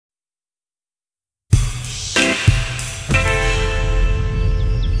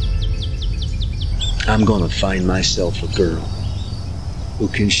I'm gonna find myself a girl who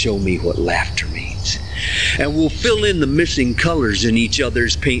can show me what laughter means. And we'll fill in the missing colors in each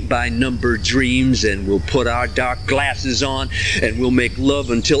other's paint-by-number dreams, and we'll put our dark glasses on, and we'll make love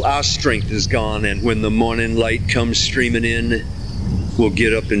until our strength is gone. And when the morning light comes streaming in, we'll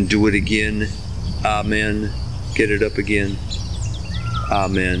get up and do it again. Amen. Get it up again.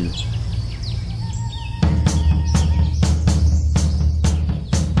 Amen.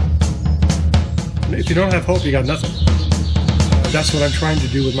 If you don't have hope, you got nothing. That's what I'm trying to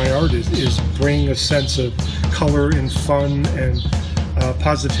do with my art, is bring a sense of color and fun and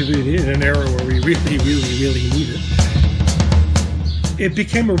positivity in an era where we really, really, really need it. It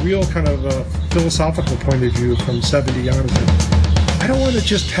became a real kind of a philosophical point of view from 70 on. I don't want to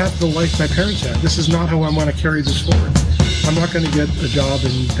just have the life my parents had. This is not how I want to carry this forward. I'm not going to get a job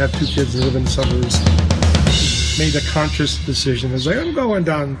and have 2 kids and live in the suburbs. Made a conscious decision. I was like, I'm going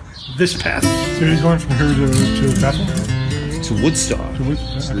down this path. So he's going from here to Bethel? To Woodstock. To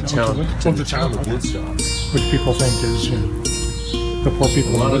the town of Woodstock. Which people think is, the poor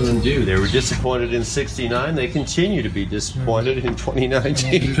people. A lot of them do. They were disappointed in '69. They continue to be disappointed in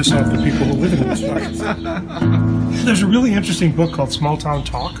 2019. Piss off the people who live in Woodstock. There's a really interesting book called Small Town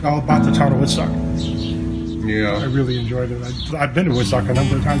Talk, all about the town of Woodstock. Yeah. I really enjoyed it. I've been to Woodstock a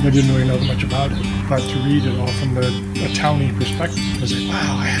number of times. I didn't really know much about it. But to read it all from a townie perspective, I was like,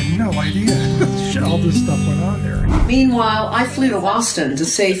 wow, I had no idea all this stuff went on there. Meanwhile, I flew to Boston to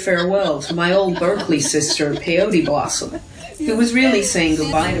say farewell to my old Berkeley sister, Peyote Blossom, who was really saying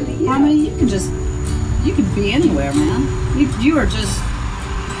goodbye to me. I mean, you could be anywhere, man. You are just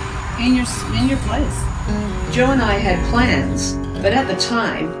in your place. Joe and I had plans, but at the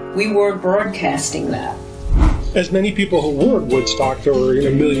time, we weren't broadcasting that. As many people who were at Woodstock, there were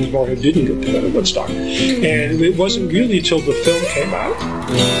millions more who didn't get to go to Woodstock. And it wasn't really till the film came out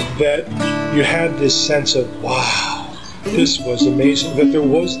that you had this sense of, wow, this was amazing. That there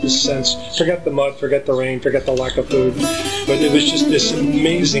was this sense, forget the mud, forget the rain, forget the lack of food, but it was just this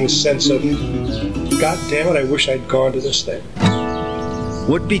amazing sense of, God damn it, I wish I'd gone to this thing.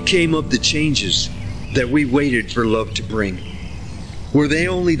 What became of the changes that we waited for love to bring? Were they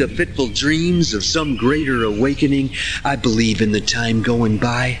only the fitful dreams of some greater awakening? I believe in the time going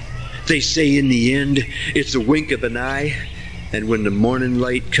by. They say in the end, it's a wink of an eye. And when the morning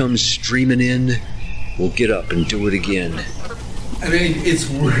light comes streaming in, we'll get up and do it again. I mean, it's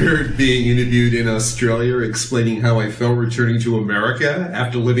weird being interviewed in Australia explaining how I felt returning to America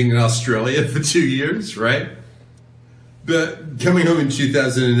after living in Australia for 2 years, right? But coming home in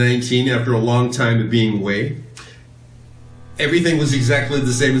 2019 after a long time of being away, everything was exactly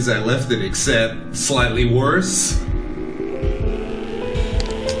the same as I left it, except slightly worse.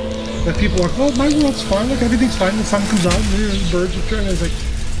 That people are like, oh, my world's fine, look, everything's fine, the sun comes out, and the birds are turning. It's like,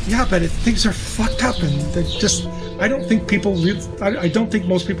 yeah, but things are fucked up, and they're just, I don't think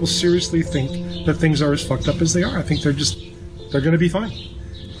most people seriously think that things are as fucked up as they are. I think they're going to be fine.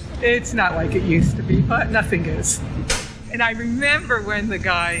 It's not like it used to be, but nothing is. And I remember when the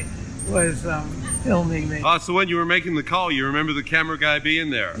guy was filming me. Oh, so when you were making the call, you remember the camera guy being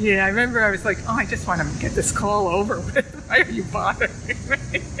there? Yeah, I remember I was like, oh, I just want to get this call over with. Why are you bothering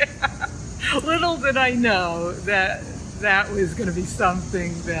me? Little did I know that that was going to be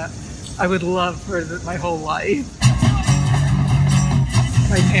something that I would love for my whole life.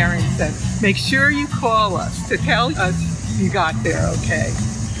 My parents said, make sure you call us to tell us you got there okay.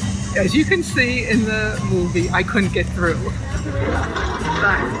 As you can see in the movie, I couldn't get through.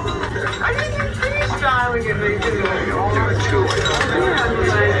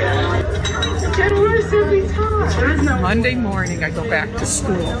 Monday morning, I go back to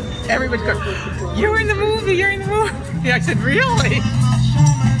school. Everybody goes, you're in the movie, you're in the movie. I said, really?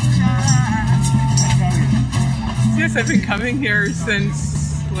 Yes, I've been coming here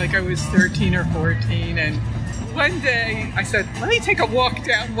since like I was 13 or 14, and one day I said, let me take a walk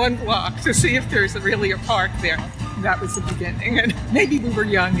down 1 block to see if there's really a park there. And that was the beginning. And maybe we were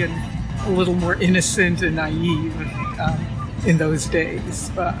young and a little more innocent and naive in those days.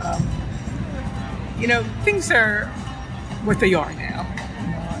 But, things are what they are now.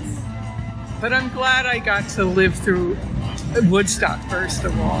 But I'm glad I got to live through Woodstock, first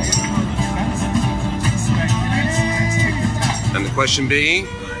of all. And the question being,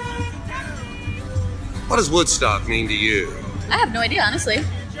 what does Woodstock mean to you? I have no idea, honestly.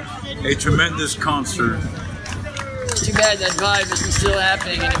 A tremendous concert. Too bad that vibe isn't still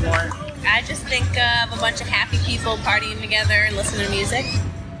happening anymore. I just think of a bunch of happy people partying together and listening to music.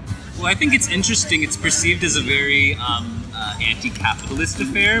 Well, I think it's interesting. It's perceived as a very anti-capitalist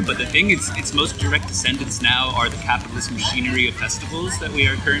affair, but the thing its most direct descendants now are the capitalist machinery of festivals that we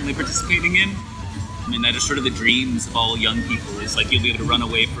are currently participating in. mean, that is sort of the dreams of all young people, is like you'll be able to run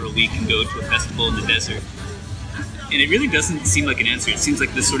away for a week and go to a festival in the desert. And it really doesn't seem like an answer. It seems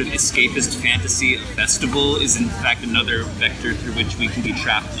like this sort of escapist fantasy of festival is in fact another vector through which we can be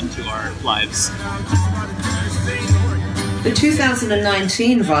trapped into our lives. The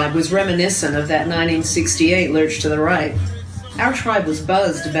 2019 vibe was reminiscent of that 1968 lurch to the right. Our tribe was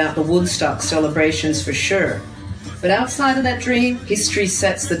buzzed about the Woodstock celebrations for sure. But outside of that dream, history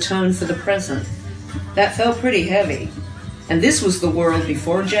sets the tone for the present. That felt pretty heavy. And this was the world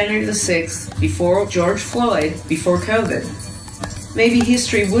before January the 6th, before George Floyd, before COVID. Maybe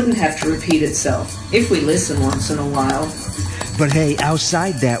history wouldn't have to repeat itself if we listen once in a while. But hey,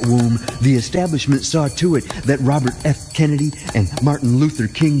 outside that womb, the establishment saw to it that Robert F. Kennedy and Martin Luther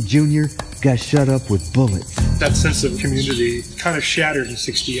King Jr. got shut up with bullets. That sense of community kind of shattered in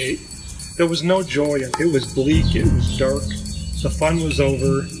 '68. There was no joy in it. It was bleak, it was dark, the fun was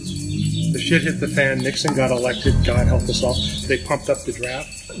over, the shit hit the fan, Nixon got elected, God help us all, they pumped up the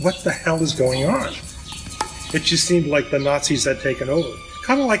draft. What the hell is going on? It just seemed like the Nazis had taken over.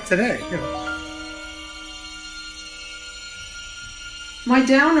 Kind of like today, you know. My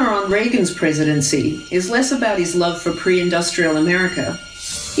downer on Reagan's presidency is less about his love for pre-industrial America,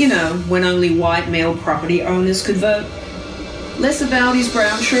 you know, when only white male property owners could vote, less about his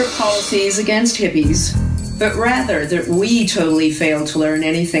brown shirt policies against hippies, but rather that we totally failed to learn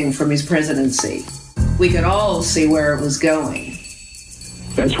anything from his presidency. We could all see where it was going.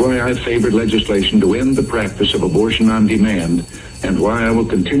 That's why I favored legislation to end the practice of abortion on demand, and why I will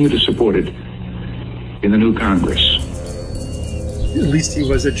continue to support it in the new Congress. At least he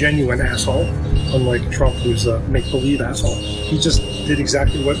was a genuine asshole, unlike Trump, who's a make-believe asshole. He just did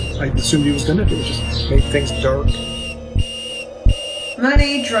exactly what I assumed he was going to do, just make things dark.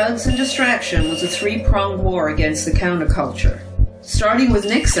 Money, drugs, and distraction was a three-pronged war against the counterculture. Starting with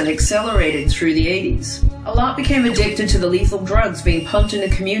Nixon, accelerated through the 80s. A lot became addicted to the lethal drugs being pumped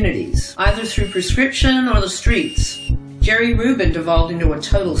into communities, either through prescription or the streets. Jerry Rubin devolved into a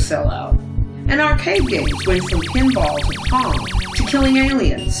total sellout. And arcade games went from pinball to Pong to killing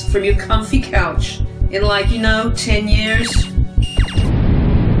aliens from your comfy couch in 10 years.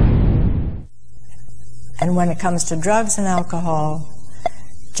 And when it comes to drugs and alcohol,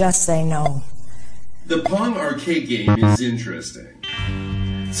 just say no. The Pong arcade game is interesting.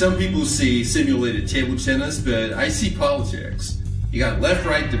 Some people see simulated table tennis, but I see politics. You got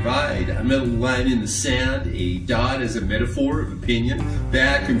left-right divide, a middle line in the sand, a dot as a metaphor of opinion,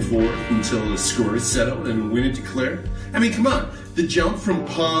 back and forth until the score is settled and a winner declared. I mean, come on. The jump from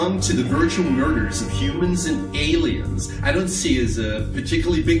Pong to the virtual murders of humans and aliens, I don't see as a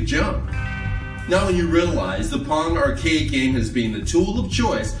particularly big jump. Not when you realize the Pong arcade game has been the tool of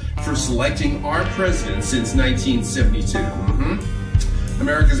choice for selecting our president since 1972.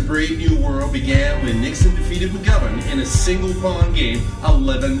 America's Brave New World began when Nixon defeated McGovern in a single Pong game,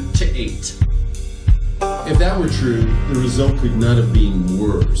 11-8. If that were true, the result could not have been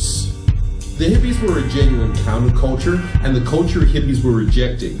worse. The hippies were a genuine counterculture, and the culture hippies were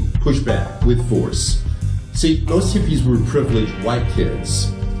rejecting pushed back with force. See, most hippies were privileged white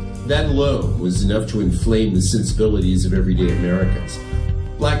kids. That alone was enough to inflame the sensibilities of everyday Americans.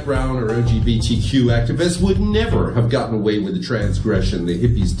 Black, brown, or LGBTQ activists would never have gotten away with the transgression the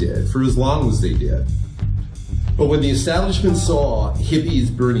hippies did for as long as they did. But when the establishment saw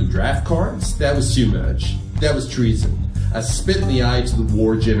hippies burning draft cards, that was too much. That was treason. A spit in the eye to the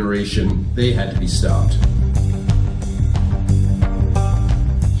war generation. They had to be stopped.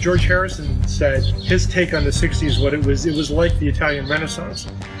 George Harrison said his take on the 60s, what it was like the Italian Renaissance,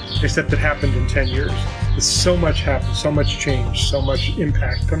 except it happened in 10 years. So much happened, so much change, so much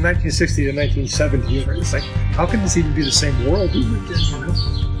impact. From 1960 to 1970, it's like, how can this even be the same world we lived in, you know?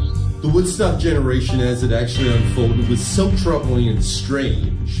 The Woodstock generation, as it actually unfolded, was so troubling and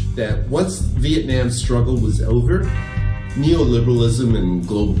strange that once Vietnam's struggle was over, neoliberalism and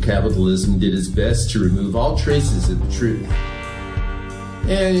global capitalism did its best to remove all traces of the truth.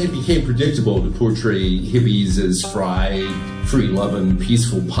 And it became predictable to portray hippies as fried, free-loving,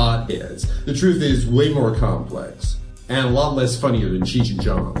 peaceful potheads. The truth is way more complex, and a lot less funnier than Cheech and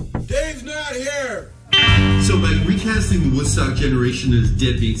Chong. Dave's not here! So by recasting the Woodstock generation as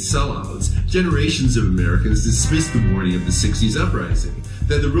deadbeat sellouts, generations of Americans dismissed the warning of the 60s uprising,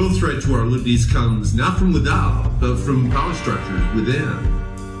 that the real threat to our liberties comes not from without, but from power structures within.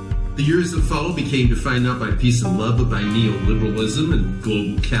 The years that followed became defined not by peace and love, but by neoliberalism and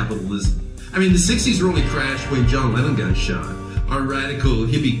global capitalism. I mean, the 60s really crashed when John Lennon got shot. Our radical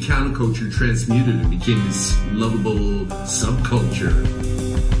hippie counterculture transmuted and became this lovable subculture.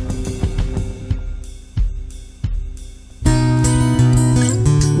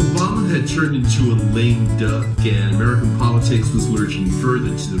 Obama had turned into into a lame duck and American politics was lurching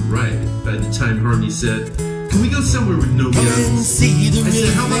further to the right by the time Harmony said, "Can we go somewhere with no guns?" I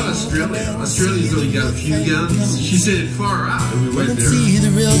said, "How about Australia? Australia's only got a few guns." She said, "Far out," and we went there. See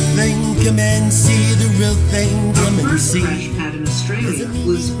the real thing, come and see the real thing, come and Our first see. crash pad in Australia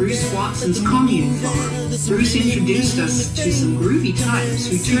was Bruce Watson's commune farm. Bruce introduced us to some groovy types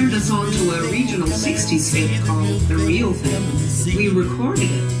who turned us on to a regional 60s hit called The Real Thing. We recorded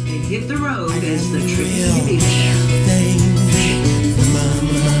it and hit the road as the tricky hippie band.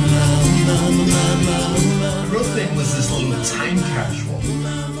 The real thing was this little time capsule.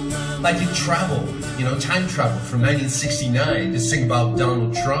 Like it traveled, time travel from 1969 to sing about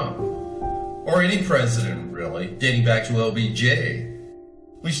Donald Trump. Or any president, really, dating back to LBJ.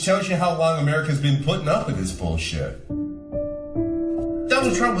 Which tells you how long America's been putting up with this bullshit.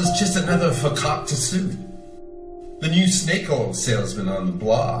 Donald Trump was just another fakak to suit. The new snake oil salesman on the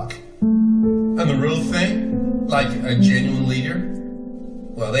block. And the real thing, like a genuine leader,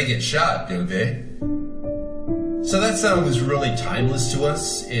 well, they get shot, don't they? So that song was really timeless to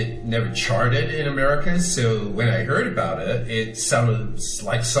us. It never charted in America, so when I heard about it, it sounded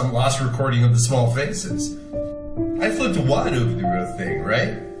like some lost recording of the Small Faces. I flipped a wad over the real thing,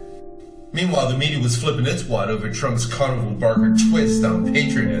 right? Meanwhile, the media was flipping its wad over Trump's carnival barker twist on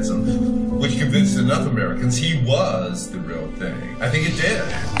patriotism, which convinced enough Americans he was the real thing. I think it did.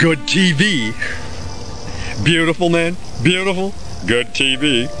 Good TV. Beautiful, man. Beautiful. Good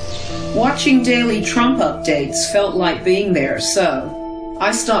TV. Watching daily Trump updates felt like being there, so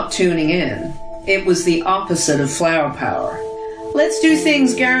I stopped tuning in. It was the opposite of flower power. Let's do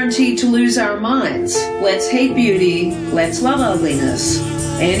things guaranteed to lose our minds. Let's hate beauty. Let's love ugliness.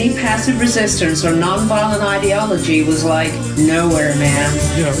 Any passive resistance or nonviolent ideology was like nowhere, man.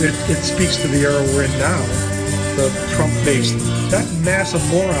 It speaks to the era we're in now. The Trump-based, that mass of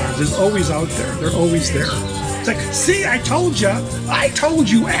morons is always out there. They're always there. It's like, see, I told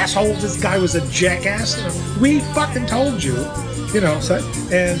you, asshole, this guy was a jackass. We fucking told you, So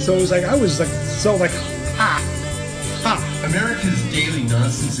it was like, I was like, ha. America's daily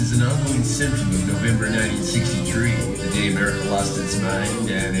nonsense is an ongoing symptom of November 1963, the day America lost its mind,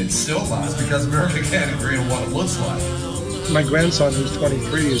 and it's still lost because America can't agree on what it looks like. My grandson, who's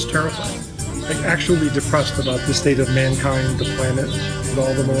 23, is terrified. Like, actually depressed about the state of mankind, the planet, and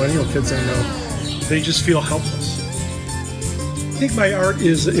all the millennial kids I know. They just feel helpless. I think my art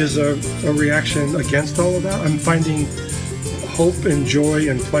is a reaction against all of that. I'm finding hope and joy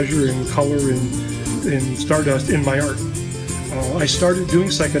and pleasure and color and stardust in my art. I started doing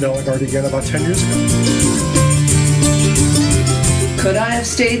psychedelic art again about 10 years ago. Could I have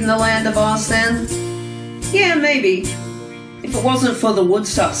stayed in the land of Oz then? Yeah, maybe. If it wasn't for the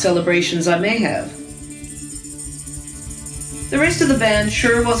Woodstock celebrations, I may have. The rest of the band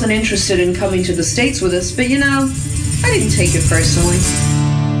sure wasn't interested in coming to the States with us, but I didn't take it personally.